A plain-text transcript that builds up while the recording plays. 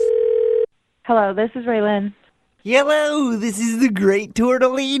Hello, this is Raylan. Hello, this is the great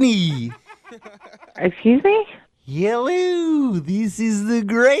Tortellini. Excuse me? Hello, this is the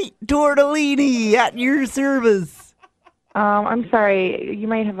great Tortellini at your service. I'm sorry. You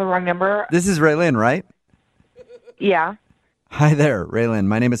might have a wrong number. This is Raylan, right? Yeah. Hi there, Raylan.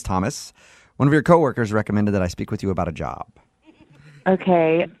 My name is Thomas. One of your coworkers recommended that I speak with you about a job.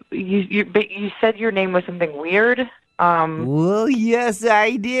 Okay. But you said your name was something weird. Well, yes,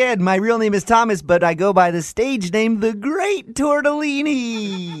 I did. My real name is Thomas, but I go by the stage name The Great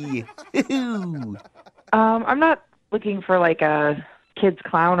Tortellini. I'm not looking for like a kid's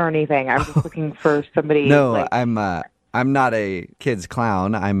clown or anything. I'm just looking for somebody. No, I'm not a kid's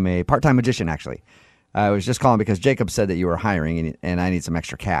clown. I'm a part-time magician, actually. I was just calling because Jacob said that you were hiring, and I need some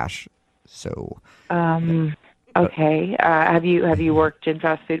extra cash. So. Okay. Have you worked in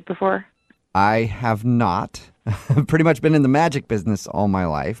fast food before? I have not. I've pretty much been in the magic business all my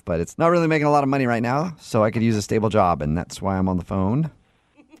life, but it's not really making a lot of money right now, so I could use a stable job, and that's why I'm on the phone.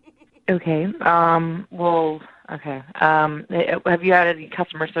 Okay. Well, okay. Have you had any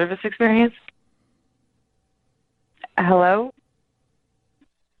customer service experience? Hello?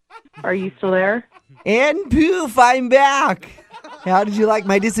 Are you still there? And poof, I'm back. How did you like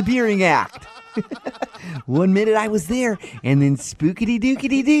my disappearing act? 1 minute I was there, and then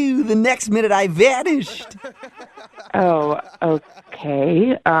spookity-dookity-doo, the next minute I vanished. Oh,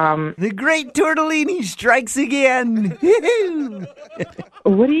 okay. The great Tortellini strikes again.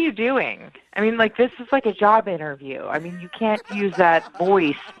 What are you doing? I mean, like, this is like a job interview. I mean, you can't use that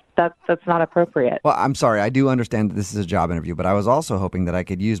voice. That's not appropriate. Well, I'm sorry. I do understand that this is a job interview, but I was also hoping that I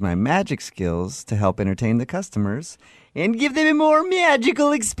could use my magic skills to help entertain the customers and give them a more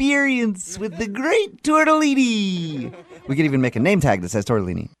magical experience with the great Tortellini. We could even make a name tag that says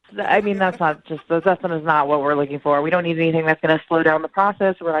Tortellini. I mean, that's not what we're looking for. We don't need anything that's going to slow down the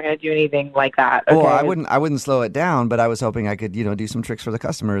process. We're not going to do anything like that. Okay? Oh, I wouldn't slow it down, but I was hoping I could, do some tricks for the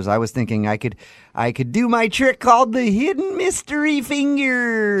customers. I was thinking I could do my trick called the hidden mystery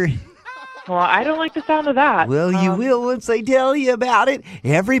finger. Well, I don't like the sound of that. Well, you will once I tell you about it.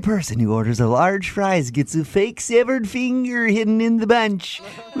 Every person who orders a large fries gets a fake severed finger hidden in the bunch.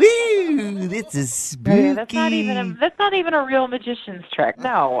 Woo! That's a spooky. Yeah, that's not even a real magician's trick.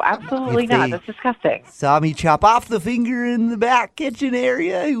 No, absolutely not. That's disgusting. Saw me chop off the finger in the back kitchen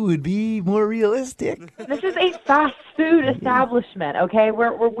area, it would be more realistic. This is a fast food establishment, okay?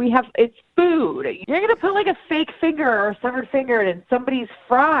 It's food. You're going to put like a fake finger or a severed finger in somebody's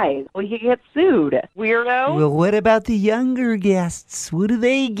fries. Well, you get sued, weirdo. Well, what about the younger guests? What do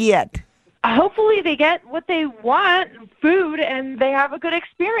they get? Hopefully they get what they want, food, and they have a good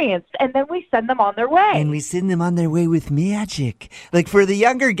experience. And then we send them on their way. And we send them on their way with magic. Like for the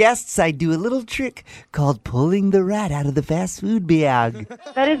younger guests, I do a little trick called pulling the rat out of the fast food bag.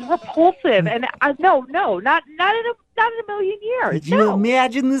 That is repulsive. And no, not in a million years. Could you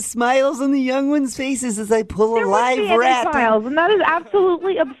imagine the smiles on the young ones' faces as I pull a live rat? Smiles, and that is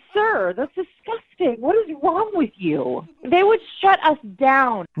absolutely absurd. That's disgusting. What is wrong with you? They would shut us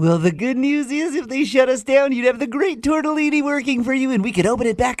down. Well, the good news is if they shut us down, you'd have the great Tortellini working for you, and we could open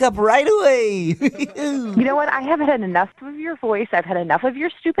it back up right away. You know what? I have had enough of your voice. I've had enough of your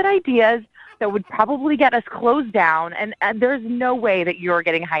stupid ideas that would probably get us closed down, and there's no way that you're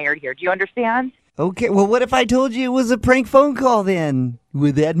getting hired here. Do you understand? Okay, well, what if I told you it was a prank phone call then?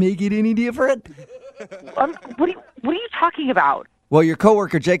 Would that make it any different? What are you talking about? Well, your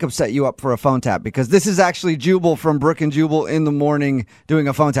coworker Jacob set you up for a phone tap because this is actually Jubal from Brook and Jubal in the morning doing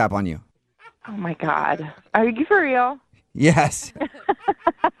a phone tap on you. Oh, my God. Are you for real? Yes.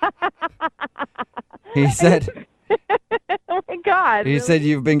 He said... Oh, my God. He said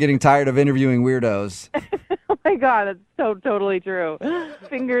you've been getting tired of interviewing weirdos. Oh, my God. That's so totally true.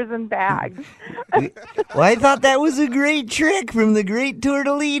 Fingers and bags. Well, I thought that was a great trick from the great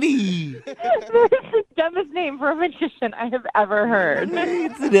Tortellini. That's the dumbest name for a magician I have ever heard.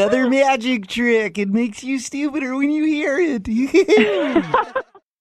 It's another magic trick. It makes you stupider when you hear it.